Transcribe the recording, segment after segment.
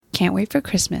Can't Wait for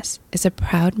Christmas is a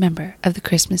proud member of the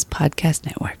Christmas Podcast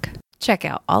Network. Check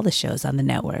out all the shows on the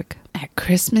network at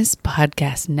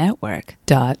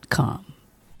christmaspodcastnetwork.com.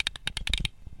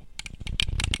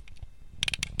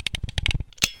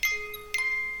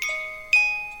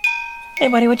 Hey,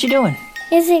 buddy, what you doing?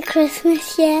 Is it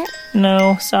Christmas yet?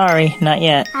 No, sorry, not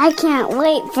yet. I can't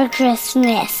wait for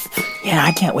Christmas. Yeah,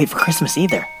 I can't wait for Christmas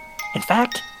either. In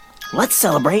fact, let's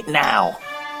celebrate now.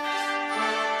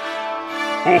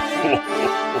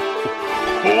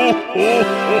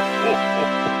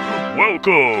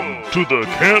 Welcome to the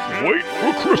Can't Wait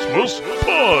for Christmas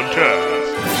podcast.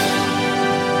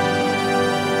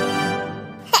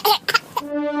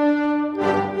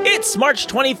 It's March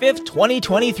 25th,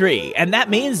 2023, and that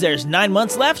means there's 9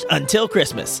 months left until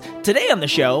Christmas. Today on the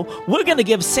show, we're going to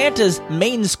give Santa's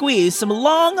main squeeze some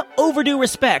long overdue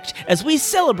respect as we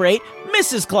celebrate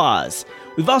Mrs. Claus.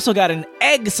 We've also got an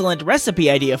excellent recipe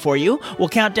idea for you. We'll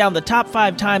count down the top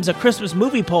 5 times a Christmas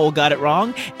movie poll got it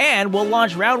wrong, and we'll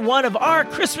launch round 1 of our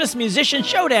Christmas Musician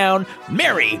Showdown,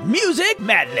 Merry Music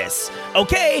Madness.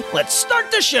 Okay, let's start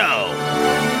the show.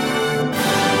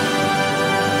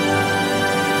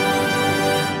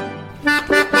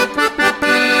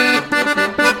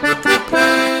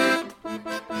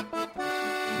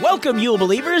 Welcome, Yule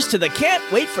Believers, to the Can't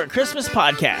Wait for Christmas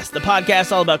podcast, the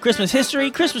podcast all about Christmas history,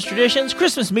 Christmas traditions,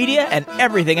 Christmas media, and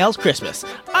everything else Christmas.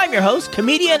 I'm your host,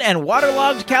 comedian and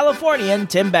waterlogged Californian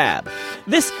Tim Babb.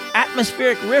 This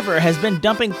atmospheric river has been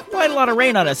dumping quite a lot of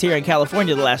rain on us here in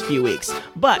California the last few weeks,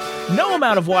 but no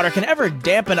amount of water can ever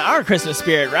dampen our Christmas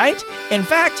spirit, right? In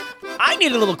fact, I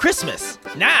need a little Christmas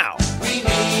now. We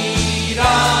need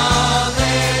a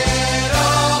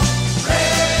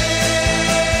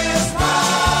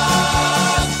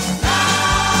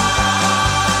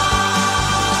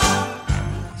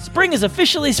Spring is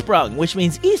officially sprung, which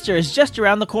means Easter is just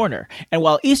around the corner. And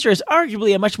while Easter is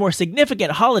arguably a much more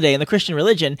significant holiday in the Christian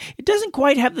religion, it doesn't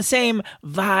quite have the same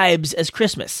vibes as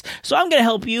Christmas. So I'm going to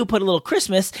help you put a little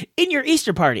Christmas in your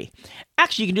Easter party.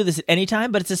 Actually, you can do this at any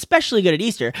time, but it's especially good at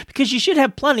Easter because you should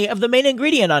have plenty of the main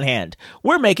ingredient on hand.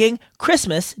 We're making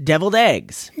Christmas deviled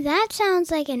eggs. That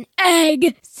sounds like an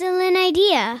excellent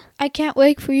idea. I can't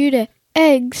wait for you to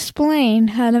explain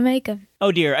how to make them.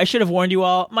 Oh dear, I should have warned you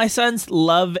all. My sons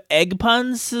love egg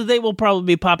puns, so they will probably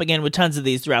be popping in with tons of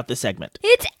these throughout the segment.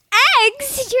 It's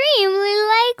extremely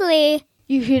likely.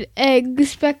 You should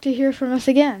expect to hear from us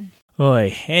again.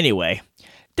 Oy, anyway.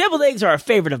 Deviled eggs are a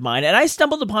favorite of mine, and I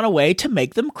stumbled upon a way to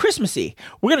make them Christmassy.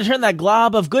 We're going to turn that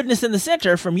glob of goodness in the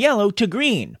center from yellow to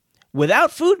green.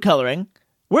 Without food coloring,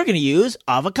 we're going to use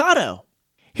avocado.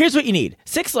 Here's what you need.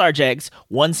 6 large eggs,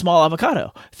 1 small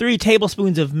avocado, 3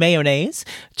 tablespoons of mayonnaise,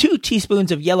 2 teaspoons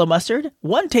of yellow mustard,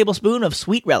 1 tablespoon of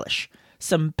sweet relish,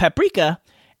 some paprika,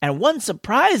 and 1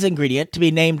 surprise ingredient to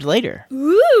be named later.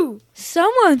 Ooh!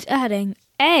 Someone's adding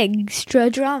extra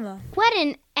drama. What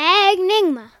an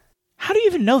enigma. How do you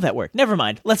even know that word? Never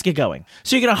mind. Let's get going.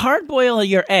 So you're going to hard boil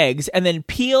your eggs and then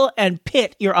peel and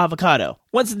pit your avocado.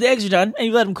 Once the eggs are done and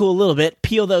you let them cool a little bit,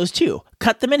 peel those too.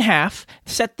 Cut them in half,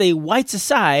 set the whites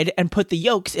aside, and put the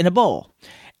yolks in a bowl.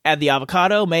 Add the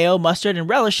avocado, mayo, mustard, and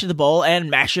relish to the bowl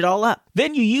and mash it all up.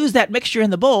 Then you use that mixture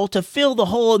in the bowl to fill the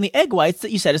hole in the egg whites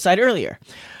that you set aside earlier.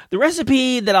 The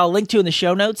recipe that I'll link to in the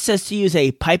show notes says to use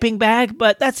a piping bag,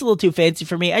 but that's a little too fancy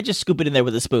for me. I just scoop it in there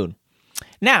with a spoon.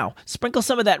 Now, sprinkle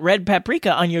some of that red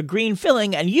paprika on your green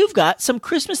filling, and you've got some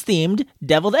Christmas-themed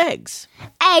deviled eggs.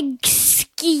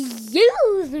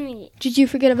 Excuse me. Did you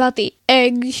forget about the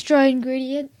extra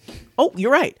ingredient? Oh,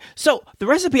 you're right. So, the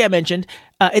recipe I mentioned,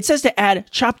 it says to add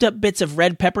chopped up bits of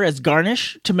red pepper as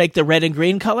garnish to make the red and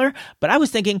green color, but I was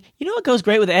thinking, you know what goes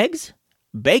great with eggs?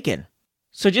 Bacon.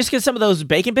 So just get some of those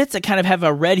bacon bits that kind of have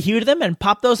a red hue to them and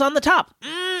pop those on the top.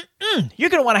 You're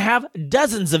going to want to have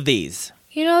dozens of these.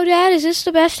 You know, Dad, is this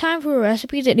the best time for a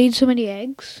recipe that needs so many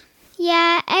eggs?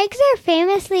 Yeah, eggs are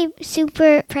famously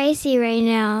super pricey right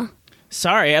now.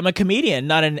 Sorry, I'm a comedian,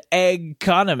 not an egg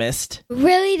economist.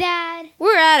 Really, Dad?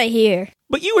 We're out of here.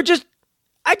 But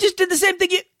I just did the same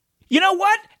thing. You know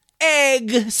what?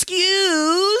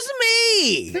 Excuse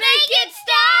me. Make it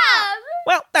stop!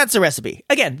 Well, that's the recipe.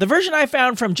 Again, the version I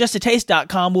found from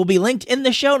justataste.com will be linked in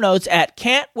the show notes at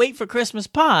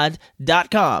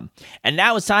can'twaitforchristmaspod.com. And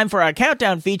now it's time for our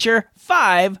countdown feature,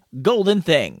 5 Golden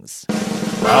Things.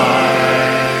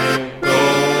 5 Golden Things.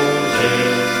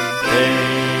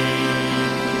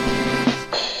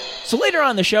 So later on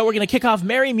in the show, we're going to kick off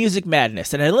Merry Music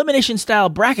Madness, an elimination-style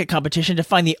bracket competition to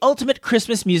find the ultimate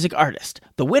Christmas music artist.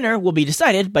 The winner will be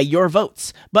decided by your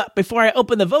votes. But before I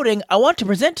open the voting, I want to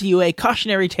present to you a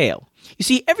cautionary tale. You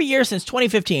see, every year since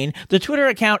 2015, the Twitter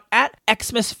account at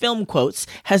 @XmasFilmQuotes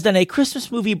has done a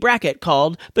Christmas movie bracket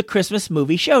called the Christmas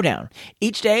Movie Showdown.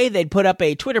 Each day, they'd put up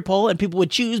a Twitter poll and people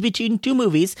would choose between two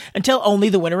movies until only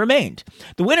the winner remained.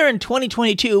 The winner in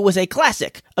 2022 was a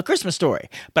classic, A Christmas Story.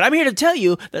 But I'm here to tell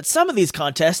you that some of these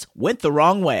contests went the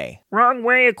wrong way. Wrong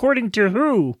way according to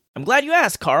who? I'm glad you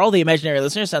asked, Carl. The imaginary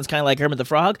listener sounds kind of like Hermit the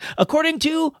Frog. According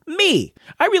to me.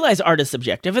 I realize art is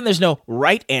subjective and there's no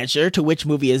right answer to which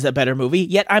movie is a better movie,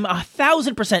 yet I'm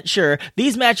 1,000% sure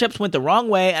these matchups went the wrong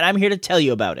way and I'm here to tell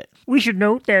you about it. We should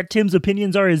note that Tim's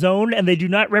opinions are his own and they do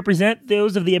not represent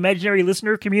those of the imaginary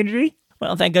listener community.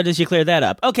 Well, thank goodness you cleared that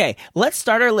up. Okay, let's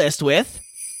start our list with...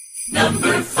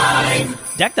 Number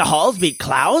 5. Deck the Halls beat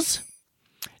Claus?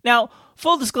 Now,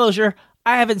 full disclosure,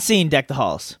 I haven't seen Deck the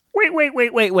Halls.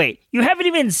 Wait. You haven't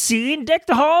even seen Deck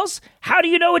the Halls? How do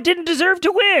you know it didn't deserve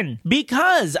to win?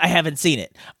 Because I haven't seen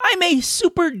it. I'm a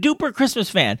super duper Christmas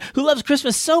fan who loves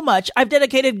Christmas so much I've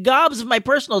dedicated gobs of my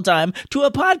personal time to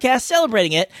a podcast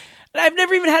celebrating it, and I've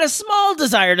never even had a small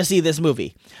desire to see this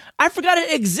movie. I forgot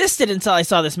it existed until I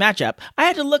saw this matchup. I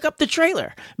had to look up the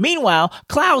trailer. Meanwhile,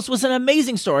 Claus was an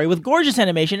amazing story with gorgeous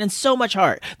animation and so much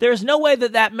heart. There is no way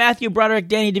that Matthew Broderick,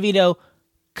 Danny DeVito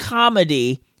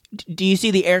comedy... Do you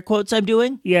see the air quotes I'm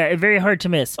doing? Yeah, very hard to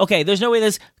miss. Okay, there's no way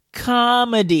this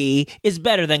comedy is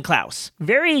better than Claus.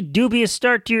 Very dubious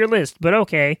start to your list, but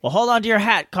okay. Well, hold on to your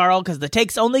hat, Carl, because the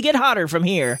takes only get hotter from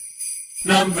here.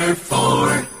 Number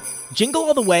 4. Jingle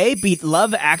All the Way beat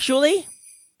Love Actually?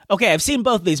 Okay, I've seen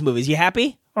both these movies. You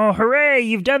happy? Oh, hooray,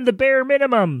 you've done the bare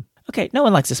minimum. Okay, no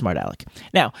one likes a smart aleck.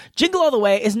 Now, Jingle All the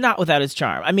Way is not without its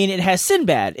charm. I mean, it has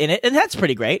Sinbad in it, and that's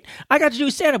pretty great. I got to do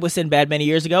stand-up with Sinbad many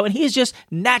years ago, and he is just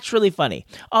naturally funny.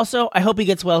 Also, I hope he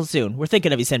gets well soon. We're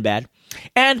thinking of you, Sinbad.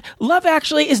 And Love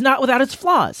Actually is not without its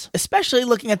flaws, especially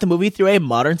looking at the movie through a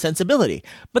modern sensibility.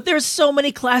 But there's so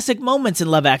many classic moments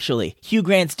in Love Actually. Hugh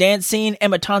Grant's dance scene,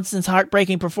 Emma Thompson's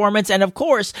heartbreaking performance, and of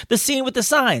course, the scene with the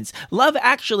signs. Love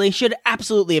Actually should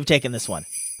absolutely have taken this one.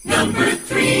 Number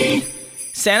 3.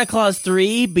 Santa Claus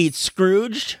 3 beats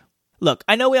Scrooged. Look,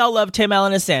 I know we all love Tim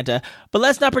Allen as Santa, but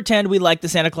let's not pretend we like the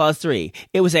Santa Claus 3.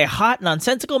 It was a hot,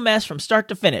 nonsensical mess from start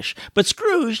to finish. But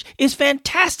Scrooged is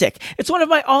fantastic. It's one of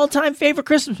my all-time favorite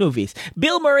Christmas movies.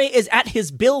 Bill Murray is at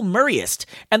his Bill Murrayest,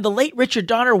 and the late Richard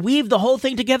Donner weaved the whole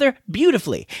thing together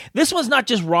beautifully. This one's not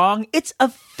just wrong, it's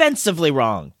offensively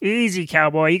wrong. Easy,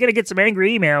 cowboy. You're gonna get some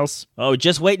angry emails. Oh,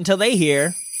 just wait until they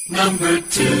hear. Number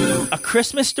 2. A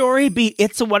Christmas Story beat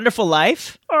It's a Wonderful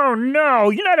Life? Oh no,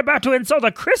 you're not about to insult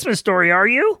A Christmas Story, are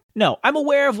you? No, I'm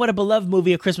aware of what a beloved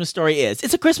movie A Christmas Story is.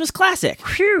 It's a Christmas classic.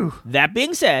 Phew. That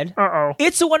being said, Uh-oh.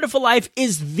 It's a Wonderful Life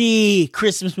is the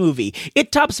Christmas movie.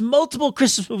 It tops multiple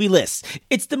Christmas movie lists.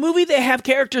 It's the movie they have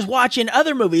characters watch in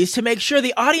other movies to make sure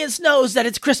the audience knows that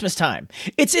it's Christmas time.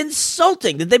 It's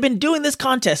insulting that they've been doing this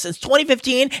contest since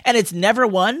 2015 and it's never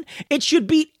won. It should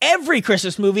beat every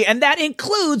Christmas movie, and that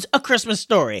includes A Christmas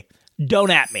Story.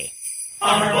 Don't at me.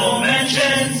 Honorable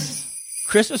mentions.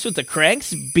 Christmas with the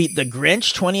Cranks beat The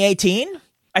Grinch 2018?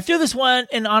 I threw this one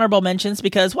in honorable mentions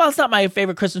because, while it's not my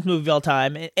favorite Christmas movie of all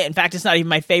time, in fact, it's not even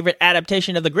my favorite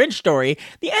adaptation of the Grinch story,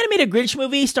 the animated Grinch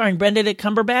movie starring Benedict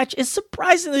Cumberbatch is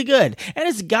surprisingly good, and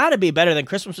it's gotta be better than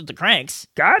Christmas with the Cranks.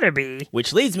 Gotta be.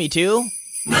 Which leads me to...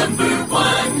 Number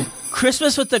 1.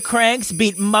 Christmas with the Cranks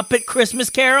beat Muppet Christmas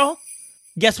Carol?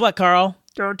 Guess what, Carl?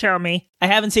 Don't tell me. I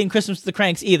haven't seen Christmas with the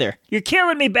Cranks either. You're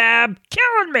killing me, Bab.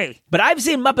 Killing me. But I've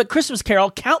seen Muppet Christmas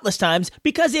Carol countless times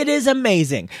because it is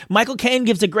amazing. Michael Caine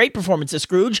gives a great performance as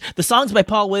Scrooge. The songs by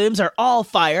Paul Williams are all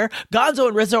fire. Gonzo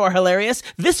and Rizzo are hilarious.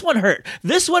 This one hurt.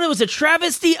 This one was a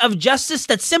travesty of justice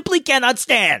that simply cannot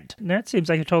stand. That seems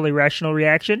like a totally rational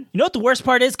reaction. You know what the worst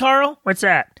part is, Carl? What's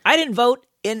that? I didn't vote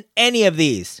in any of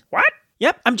these. What?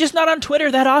 Yep, I'm just not on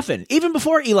Twitter that often, even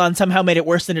before Elon somehow made it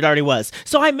worse than it already was.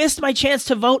 So I missed my chance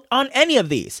to vote on any of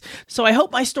these. So I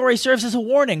hope my story serves as a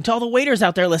warning to all the waiters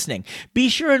out there listening. Be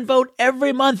sure and vote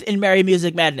every month in Merry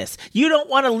Music Madness. You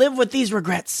don't want to live with these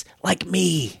regrets, like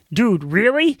me. Dude,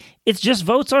 really? It's just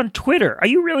votes on Twitter. Are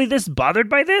you really this bothered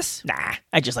by this? Nah,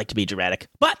 I just like to be dramatic.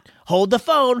 But hold the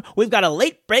phone. We've got a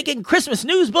late-breaking Christmas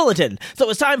news bulletin. So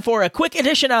it's time for a quick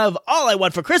edition of All I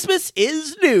Want for Christmas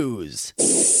is News.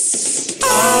 All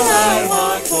I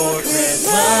want for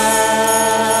Christmas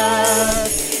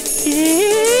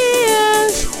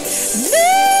is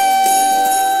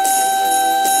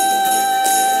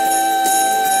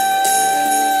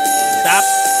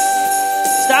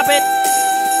Stop it.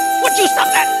 Would you stop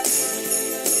that?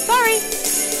 Sorry.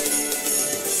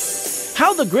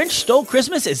 How the Grinch Stole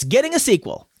Christmas is getting a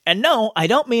sequel. And no, I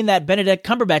don't mean that Benedict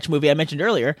Cumberbatch movie I mentioned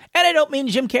earlier, and I don't mean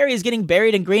Jim Carrey is getting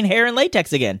buried in green hair and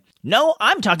latex again. No,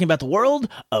 I'm talking about the world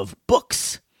of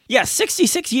books. Yes,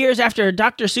 66 years after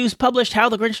Dr. Seuss published How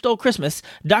the Grinch Stole Christmas,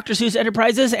 Dr. Seuss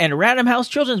Enterprises and Random House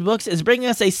Children's Books is bringing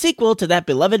us a sequel to that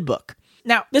beloved book.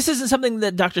 Now, this isn't something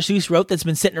that Dr. Seuss wrote that's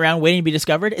been sitting around waiting to be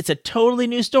discovered. It's a totally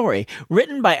new story,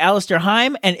 written by Alistair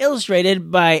Heim and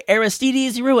illustrated by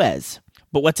Aristides Ruiz.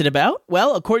 But what's it about?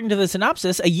 Well, according to the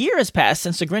synopsis, a year has passed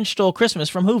since the Grinch stole Christmas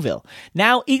from Whoville.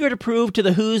 Now, eager to prove to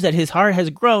the Whos that his heart has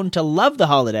grown to love the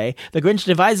holiday, the Grinch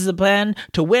devises a plan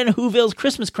to win Whoville's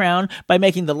Christmas crown by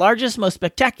making the largest, most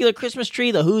spectacular Christmas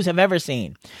tree the Whos have ever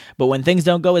seen. But when things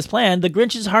don't go as planned, the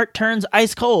Grinch's heart turns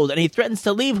ice cold, and he threatens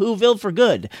to leave Whoville for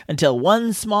good, until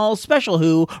one small special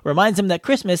Who reminds him that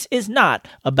Christmas is not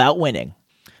about winning.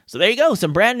 So there you go,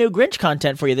 some brand new Grinch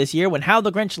content for you this year when How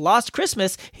the Grinch Lost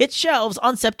Christmas hits shelves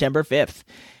on September 5th.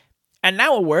 And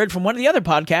now a word from one of the other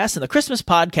podcasts in the Christmas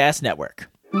Podcast Network.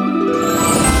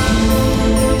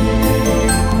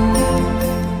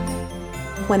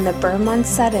 When the burn months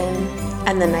set in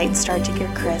and the nights start to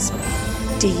get crisp,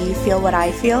 do you feel what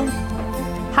I feel?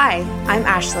 Hi, I'm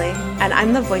Ashley, and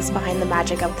I'm the voice behind the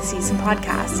Magic of the Season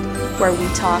podcast, where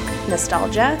we talk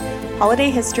nostalgia, holiday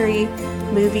history,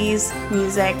 movies,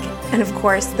 music, and of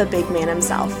course, the big man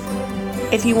himself.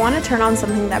 If you want to turn on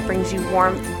something that brings you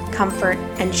warmth, comfort,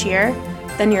 and cheer,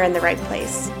 then you're in the right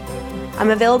place. I'm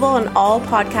available on all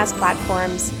podcast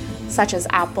platforms such as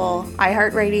Apple,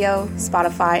 iHeartRadio,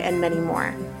 Spotify, and many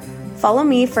more. Follow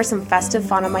me for some festive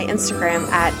fun on my Instagram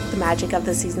at the Magic of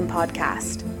the Season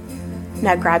podcast.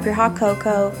 Now grab your hot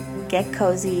cocoa, get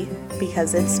cozy,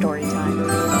 because it's story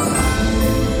time.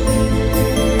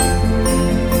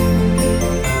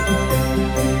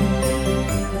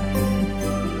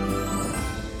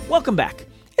 Welcome back.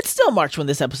 It's still March when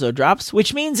this episode drops,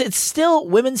 which means it's still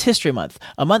Women's History Month,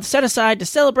 a month set aside to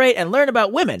celebrate and learn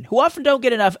about women who often don't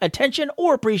get enough attention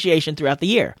or appreciation throughout the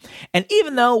year. And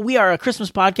even though we are a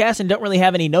Christmas podcast and don't really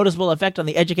have any noticeable effect on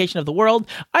the education of the world,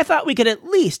 I thought we could at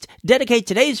least dedicate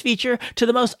today's feature to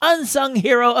the most unsung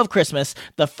hero of Christmas,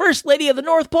 the First Lady of the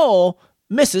North Pole,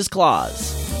 Mrs.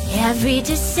 Claus. Every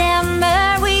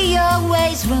December we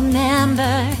always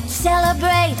remember,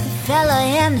 celebrate the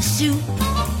fella in the suit.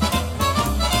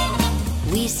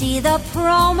 We see the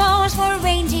promos for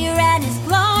reindeer and his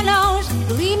claw nose.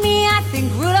 Believe me, I think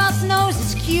Rudolph's nose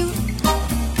is cute.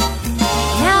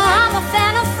 Now I'm a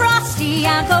fan of Frosty,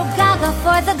 I go gaga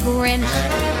for the Grinch.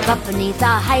 But beneath the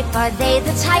hype, are they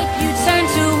the type you turn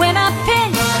to in a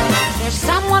pinch? There's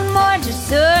someone more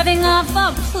deserving of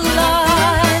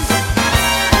applause.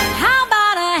 How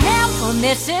about a hand for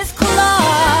Mrs.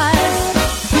 Claus?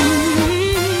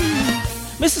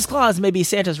 Mrs. Claus may be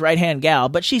Santa's right-hand gal,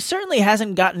 but she certainly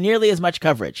hasn't gotten nearly as much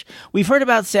coverage. We've heard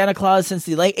about Santa Claus since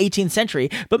the late 18th century,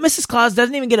 but Mrs. Claus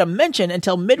doesn't even get a mention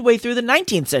until midway through the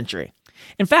 19th century.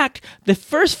 In fact, the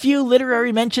first few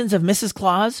literary mentions of Mrs.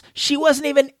 Claus, she wasn't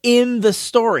even in the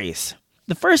stories.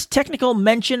 The first technical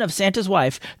mention of Santa's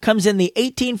wife comes in the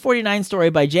 1849 story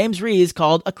by James Rees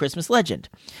called A Christmas Legend.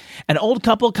 An old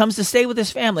couple comes to stay with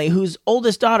his family whose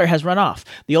oldest daughter has run off.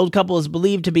 The old couple is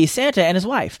believed to be Santa and his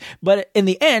wife, but in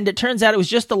the end, it turns out it was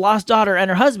just the lost daughter and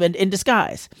her husband in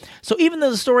disguise. So even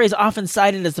though the story is often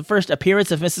cited as the first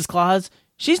appearance of Mrs. Claus,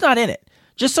 she's not in it,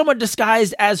 just someone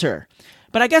disguised as her.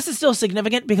 But I guess it's still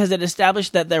significant because it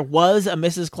established that there was a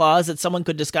Mrs. Claus that someone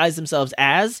could disguise themselves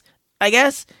as, I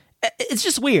guess. It's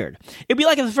just weird. It'd be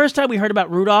like if the first time we heard about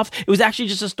Rudolph, it was actually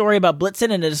just a story about Blitzen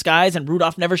in a disguise and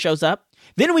Rudolph never shows up.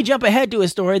 Then we jump ahead to a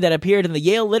story that appeared in the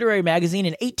Yale Literary Magazine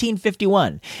in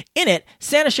 1851. In it,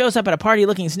 Santa shows up at a party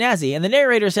looking snazzy, and the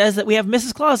narrator says that we have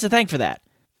Mrs. Claus to thank for that.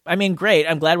 I mean, great,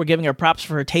 I'm glad we're giving her props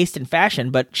for her taste in fashion,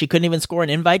 but she couldn't even score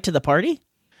an invite to the party?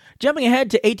 Jumping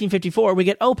ahead to 1854, we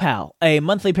get Opal, a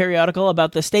monthly periodical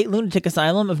about the State Lunatic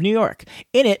Asylum of New York.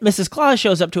 In it, Mrs. Claus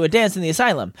shows up to a dance in the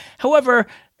asylum. However,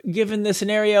 given the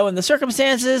scenario and the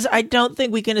circumstances, I don't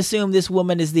think we can assume this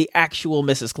woman is the actual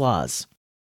Mrs. Claus.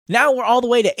 Now we're all the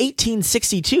way to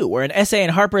 1862, where an essay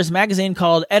in Harper's Magazine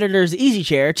called Editor's Easy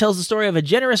Chair tells the story of a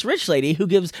generous rich lady who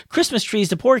gives Christmas trees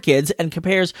to poor kids and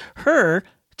compares her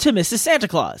to Mrs. Santa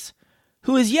Claus,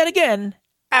 who is yet again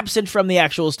absent from the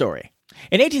actual story.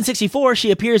 In 1864,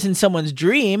 she appears in someone's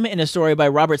dream in a story by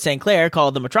Robert St. Clair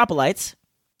called The Metropolites.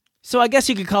 So I guess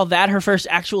you could call that her first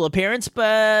actual appearance,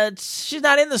 but she's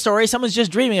not in the story. Someone's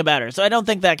just dreaming about her, so I don't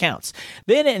think that counts.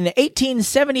 Then in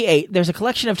 1878, there's a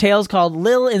collection of tales called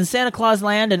Lil in Santa Claus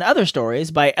Land and Other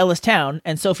Stories by Ellis Town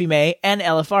and Sophie May and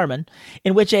Ella Farman,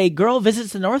 in which a girl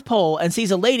visits the North Pole and sees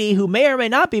a lady who may or may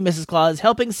not be Mrs. Claus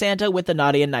helping Santa with the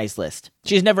naughty and nice list.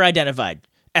 She's never identified.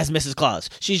 as Mrs. Claus.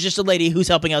 She's just a lady who's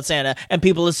helping out Santa, and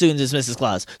people assume it's Mrs.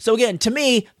 Claus. So again, to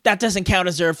me, that doesn't count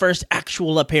as her first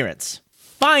actual appearance.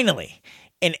 Finally,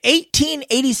 in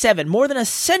 1887, more than a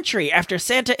century after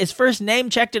Santa is first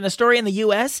name-checked in a story in the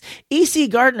U.S., E.C.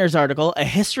 Gardner's article, A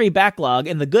History Backlog,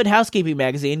 in the Good Housekeeping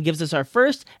magazine, gives us our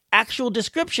first actual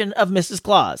description of Mrs.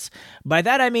 Claus. By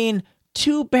that I mean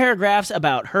 2 paragraphs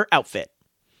about her outfit.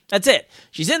 That's it.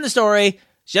 She's in the story,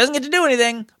 she doesn't get to do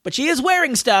anything, but she is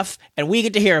wearing stuff, and we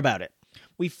get to hear about it.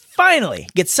 We finally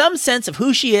get some sense of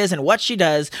who she is and what she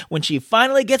does when she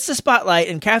finally gets the spotlight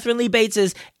in Catherine Lee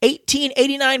Bates's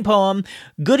 1889 poem,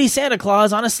 Goody Santa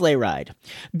Claus on a Sleigh Ride.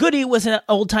 Goody was an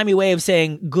old-timey way of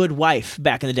saying good wife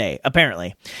back in the day,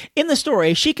 apparently. In the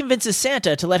story, she convinces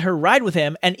Santa to let her ride with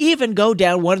him and even go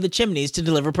down one of the chimneys to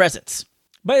deliver presents.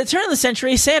 By the turn of the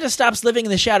century, Santa stops living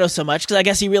in the shadows so much because I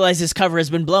guess he realized his cover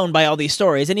has been blown by all these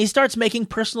stories, and he starts making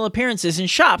personal appearances in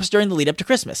shops during the lead up to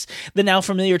Christmas. The now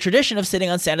familiar tradition of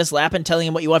sitting on Santa's lap and telling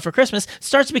him what you want for Christmas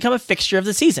starts to become a fixture of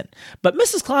the season. But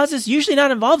Mrs. Claus is usually not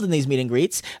involved in these meet and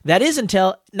greets. That is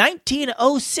until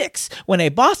 1906, when a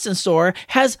Boston store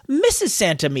has Mrs.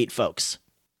 Santa meet folks.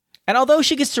 And although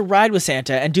she gets to ride with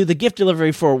Santa and do the gift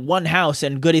delivery for one house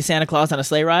and Goody Santa Claus on a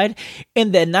Sleigh Ride,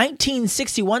 in the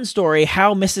 1961 story,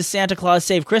 How Mrs. Santa Claus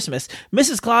Saved Christmas,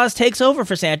 Mrs. Claus takes over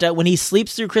for Santa when he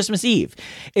sleeps through Christmas Eve.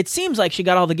 It seems like she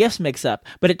got all the gifts mixed up,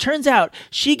 but it turns out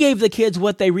she gave the kids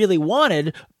what they really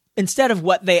wanted instead of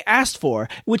what they asked for,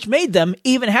 which made them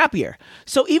even happier.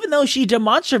 So even though she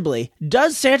demonstrably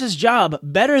does Santa's job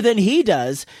better than he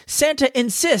does, Santa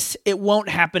insists it won't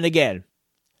happen again.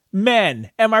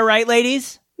 Men, am I right,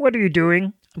 ladies? What are you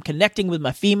doing? I'm connecting with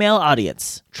my female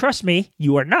audience. Trust me,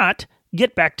 you are not.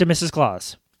 Get back to Mrs.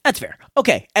 Claus. That's fair.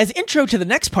 Okay, as intro to the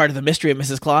next part of the mystery of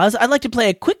Mrs. Claus, I'd like to play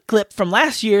a quick clip from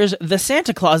last year's The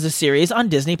Santa Clauses series on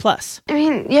Disney+. I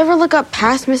mean, you ever look up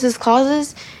past Mrs.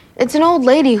 Clauses? It's an old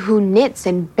lady who knits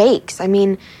and bakes. I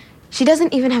mean, she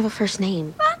doesn't even have a first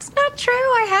name. That's not true.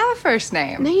 I have a first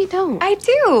name. No, you don't. I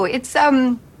do. It's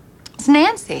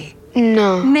Nancy.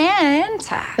 No.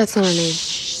 Manta. That's not her name.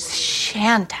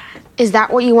 Shanta. Is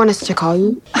that what you want us to call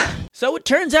you? So it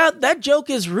turns out that joke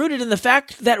is rooted in the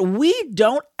fact that we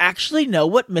don't actually know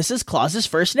what Mrs. Claus's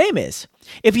first name is.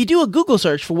 If you do a Google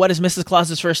search for what is Mrs.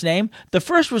 Claus's first name, the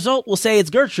first result will say it's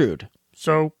Gertrude.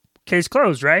 So, case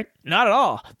closed, right? Not at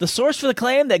all. The source for the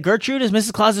claim that Gertrude is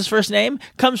Mrs. Claus's first name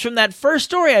comes from that first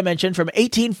story I mentioned from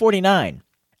 1849.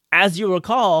 As you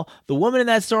recall, the woman in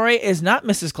that story is not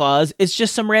Mrs. Claus, it's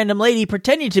just some random lady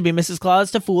pretending to be Mrs.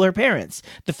 Claus to fool her parents.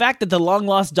 The fact that the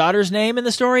long-lost daughter's name in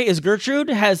the story is Gertrude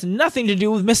has nothing to do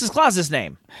with Mrs. Claus's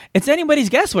name. It's anybody's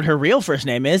guess what her real first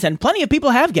name is, and plenty of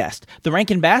people have guessed. The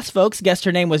Rankin Bass folks guessed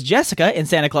her name was Jessica in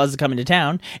Santa Claus is Coming to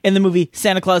Town. In the movie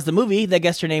Santa Claus the Movie, they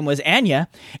guessed her name was Anya.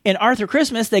 In Arthur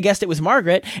Christmas, they guessed it was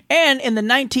Margaret. And in the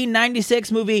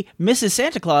 1996 movie Mrs.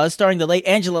 Santa Claus, starring the late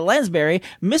Angela Lansbury,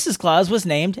 Mrs. Claus was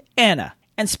named Anna.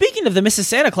 And speaking of the Mrs.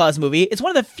 Santa Claus movie, it's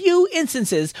one of the few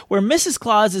instances where Mrs.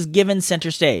 Claus is given center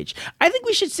stage. I think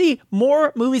we should see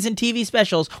more movies and TV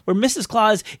specials where Mrs.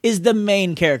 Claus is the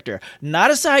main character, not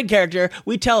a side character.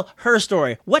 We tell her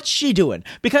story. What's she doing?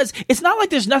 Because it's not like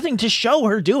there's nothing to show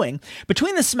her doing.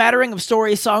 Between the smattering of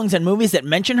stories, songs, and movies that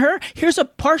mention her, here's a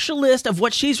partial list of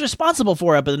what she's responsible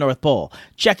for up at the North Pole.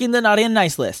 Checking the naughty and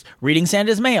nice list, reading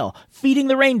Santa's mail, feeding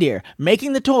the reindeer,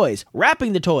 making the toys,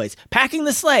 wrapping the toys, packing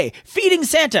the sleigh, feeding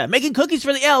Santa, making cookies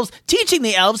for the elves, teaching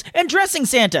the elves, and dressing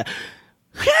Santa.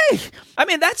 Hey! I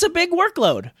mean, that's a big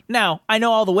workload. Now, I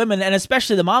know all the women, and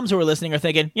especially the moms who are listening, are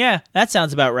thinking, yeah, that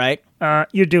sounds about right.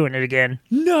 You're doing it again.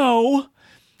 No!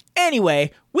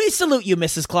 Anyway, we salute you,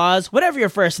 Mrs. Claus, whatever your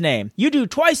first name. You do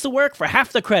twice the work for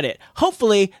half the credit.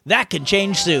 Hopefully, that can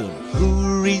change soon.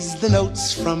 Who reads the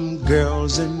notes from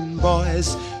girls and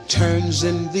boys, turns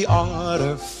in the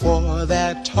order for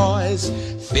their toys,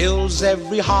 fills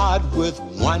every heart with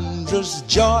wondrous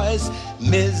joys?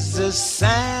 Mrs.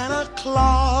 Santa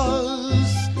Claus,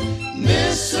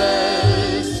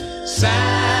 Mrs.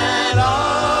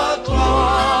 Santa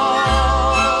Claus.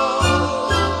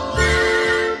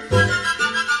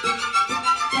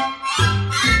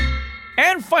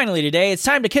 And finally today, it's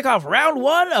time to kick off round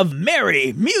 1 of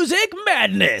Merry Music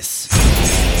Madness.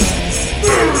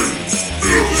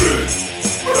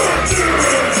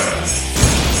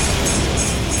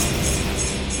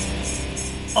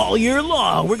 All year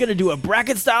long, we're going to do a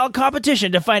bracket-style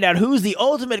competition to find out who's the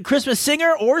ultimate Christmas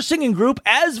singer or singing group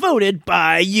as voted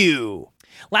by you.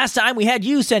 Last time, we had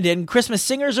you send in Christmas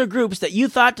singers or groups that you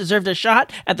thought deserved a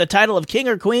shot at the title of King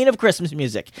or Queen of Christmas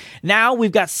music. Now,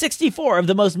 we've got 64 of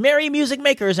the most merry music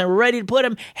makers, and we're ready to put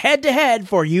them head-to-head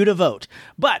for you to vote.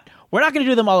 But we're not going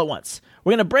to do them all at once.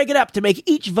 We're going to break it up to make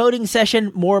each voting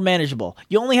session more manageable.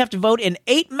 You only have to vote in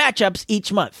 8 matchups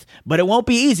each month, but it won't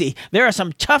be easy. There are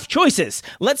some tough choices.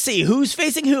 Let's see who's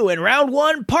facing who in round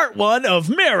 1, part 1 of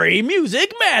Merry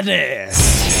Music Madness.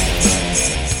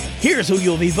 Here's who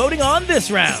you'll be voting on this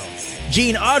round.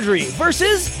 Gene Autry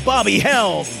versus Bobby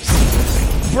Helms.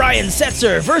 Brian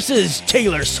Setzer versus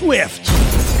Taylor Swift.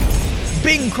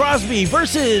 Bing Crosby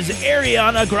versus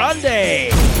Ariana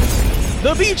Grande.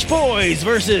 The Beach Boys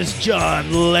versus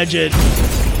John Legend.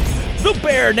 The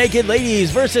Bare Naked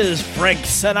Ladies versus Frank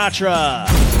Sinatra.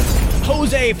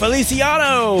 Jose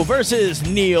Feliciano versus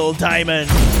Neil Diamond.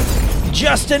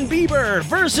 Justin Bieber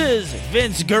versus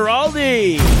Vince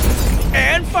Guaraldi.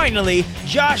 And finally,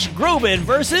 Josh Groban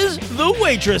versus The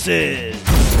Waitresses.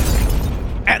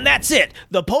 And that's it.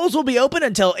 The polls will be open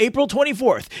until April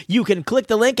 24th. You can click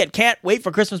the link at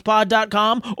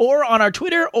can'twaitforchristmaspod.com or on our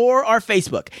Twitter or our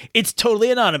Facebook. It's totally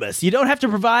anonymous. You don't have to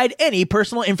provide any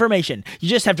personal information. You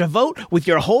just have to vote with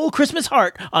your whole Christmas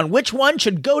heart on which one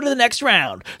should go to the next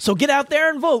round. So get out there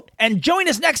and vote, and join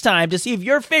us next time to see if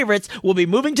your favorites will be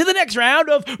moving to the next round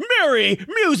of Merry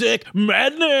Music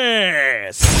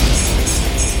Madness.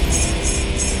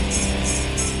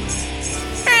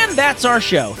 And that's our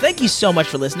show. Thank you so much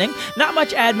for listening. Not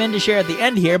much admin to share at the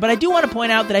end here, but I do want to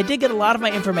point out that I did get a lot of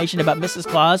my information about Mrs.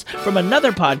 Claus from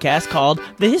another podcast called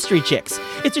The History Chicks.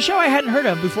 It's a show I hadn't heard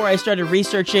of before I started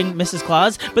researching Mrs.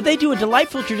 Claus, but they do a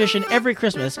delightful tradition every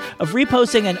Christmas of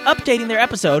reposting and updating their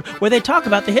episode where they talk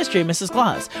about the history of Mrs.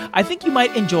 Claus. I think you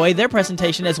might enjoy their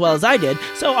presentation as well as I did,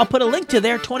 so I'll put a link to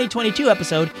their 2022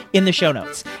 episode in the show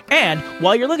notes. And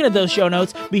while you're looking at those show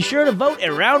notes, be sure to vote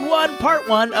in round 1, part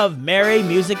 1 of Merry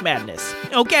Music Madness.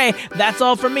 Okay, that's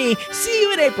all from me. See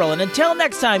you in April, and until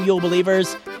next time, Yule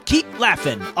Believers, keep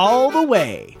laughing all the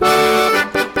way.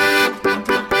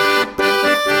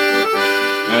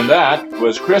 And that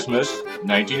was Christmas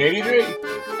 1983.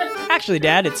 Actually,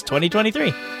 Dad, it's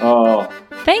 2023. Oh.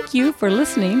 Thank you for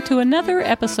listening to another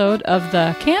episode of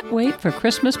the Can't Wait for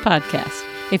Christmas podcast.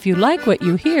 If you like what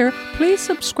you hear, please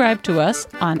subscribe to us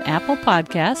on Apple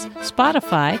Podcasts,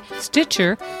 Spotify,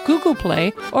 Stitcher, Google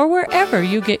Play, or wherever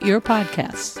you get your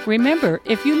podcasts. Remember,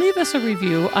 if you leave us a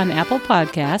review on Apple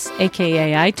Podcasts,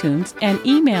 aka iTunes, and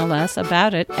email us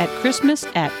about it at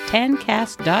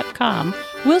christmas@10cast.com,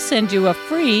 we'll send you a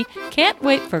free Can't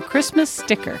Wait for Christmas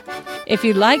sticker. If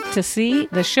you'd like to see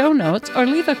the show notes or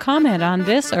leave a comment on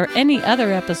this or any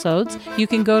other episodes, you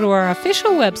can go to our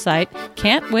official website,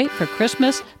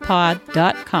 can'twaitforchristmaspod.com.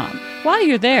 While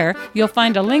you're there, you'll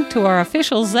find a link to our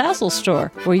official Zazzle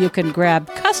store, where you can grab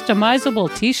customizable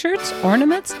t-shirts,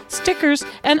 ornaments, stickers,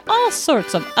 and all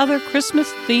sorts of other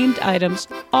Christmas-themed items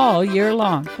all year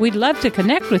long. We'd love to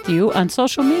connect with you on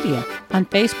social media. On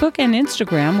Facebook and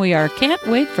Instagram, we are Can't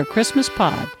Wait for Christmas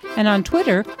Pod. And on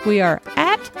Twitter, we are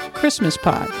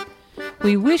 @ChristmasPod.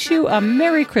 We Wish You a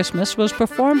Merry Christmas was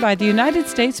performed by the United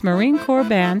States Marine Corps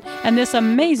Band, and this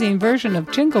amazing version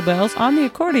of Jingle Bells on the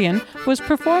accordion was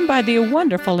performed by the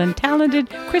wonderful and talented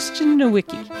Christian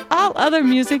Nowicki. All other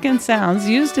music and sounds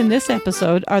used in this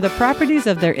episode are the properties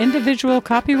of their individual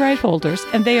copyright holders,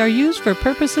 and they are used for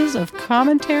purposes of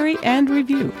commentary and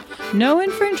review. No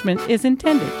infringement is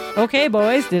intended. Okay,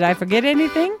 boys, did I forget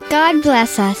anything? God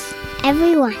bless us,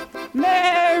 everyone.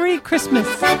 Merry Christmas!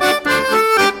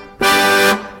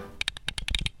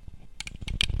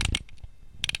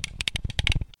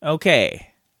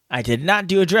 Okay, I did not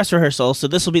do a dress rehearsal, so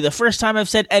this will be the first time I've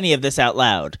said any of this out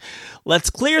loud. Let's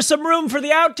clear some room for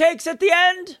the outtakes at the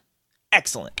end.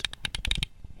 Excellent.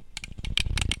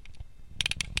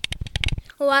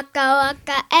 Waka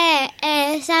waka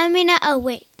Samina. Oh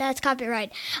wait, that's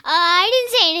copyright. I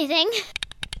didn't say anything.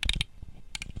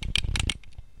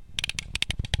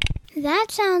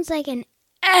 That sounds like an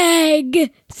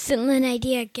excellent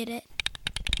idea. Get it?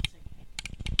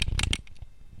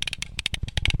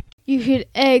 You should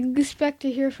expect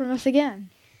to hear from us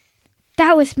again.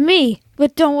 That was me,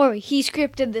 but don't worry, he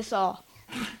scripted this all.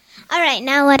 All right,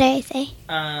 now what do I say?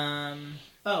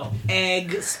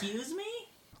 Excuse me?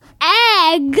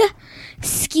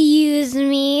 Excuse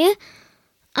me.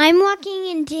 I'm walking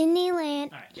in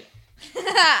Disneyland. All right, get it.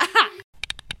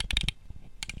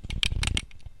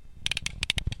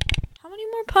 How many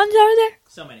more puns are there?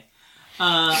 So many.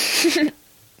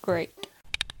 Great.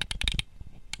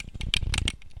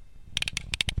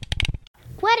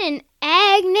 What an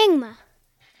enigma.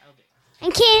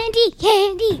 And candy,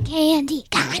 candy, candy,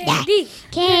 candy,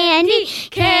 candy,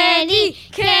 candy,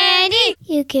 candy.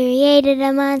 You created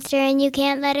a monster and you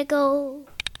can't let it go.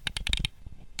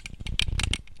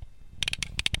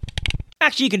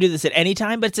 Actually, you can do this at any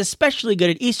time, but it's especially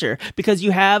good at Easter because you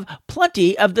have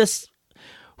plenty of this.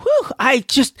 I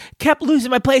just kept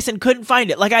losing my place and couldn't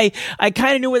find it. Like, I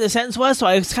kind of knew where the sentence was, so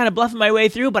I was kind of bluffing my way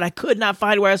through, but I could not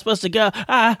find where I was supposed to go.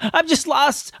 I'm just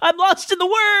lost. I'm lost in the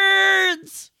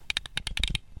words.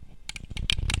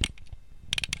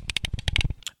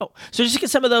 Oh, so just get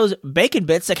some of those bacon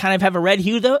bits that kind of have a red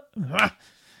hue, though.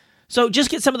 So just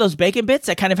get some of those bacon bits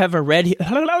that kind of have a red hue.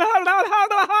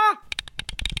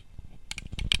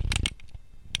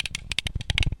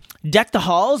 Deck the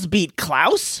Halls beat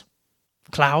Claus.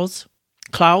 Claus.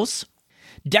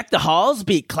 Deck the Halls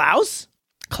beat Claus.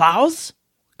 Claus.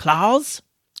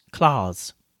 I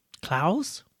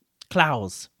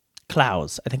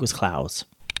think it was Claus.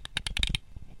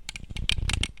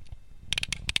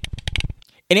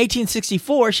 In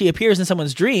 1864, she appears in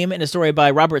someone's dream in a story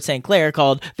by Robert St. Clair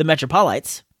called The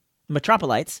Metropolites.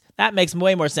 That makes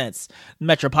way more sense.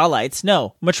 Metropolites?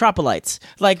 No, metropolites.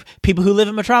 Like people who live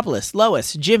in Metropolis.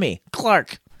 Lois, Jimmy,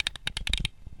 Clark.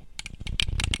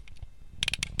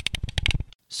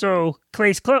 So,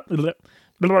 Claes, You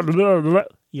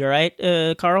all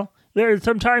right, Carl? There's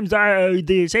sometimes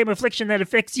the same affliction that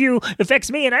affects you affects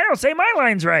me, and I don't say my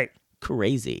lines right.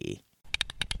 Crazy.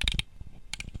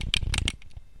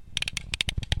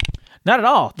 Not at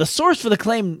all. The source for the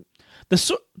claim...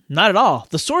 Not at all.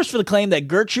 The source for the claim that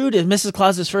Gertrude is Mrs.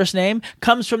 Claus's first name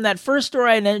comes from that first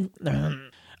story I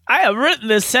have written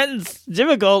this sentence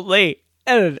difficultly,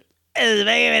 and it's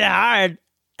making it hard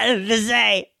to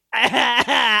say.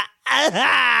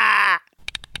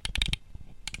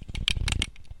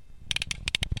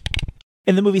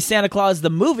 In the movie Santa Claus the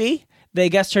Movie, they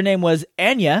guessed her name was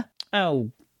Anya.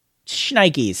 Oh,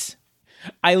 shnikes.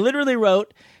 I literally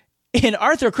wrote, in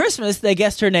Arthur Christmas, they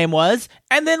guessed her name was,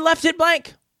 and then left it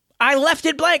blank. I left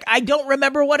it blank. I don't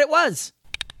remember what it was.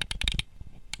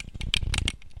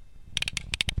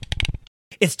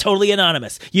 It's totally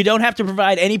anonymous. You don't have to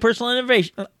provide any personal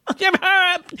innovation.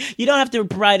 You don't have to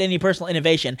provide any personal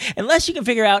innovation unless you can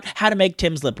figure out how to make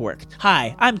Tim's lip work.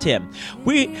 Hi, I'm Tim.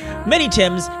 Many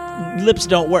Tims' lips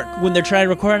don't work when they're trying to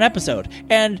record an episode,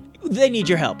 and they need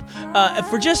your help.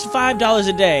 For just $5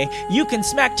 a day, you can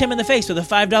smack Tim in the face with a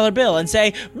 $5 bill and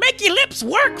say, "Make your lips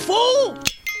work, fool!"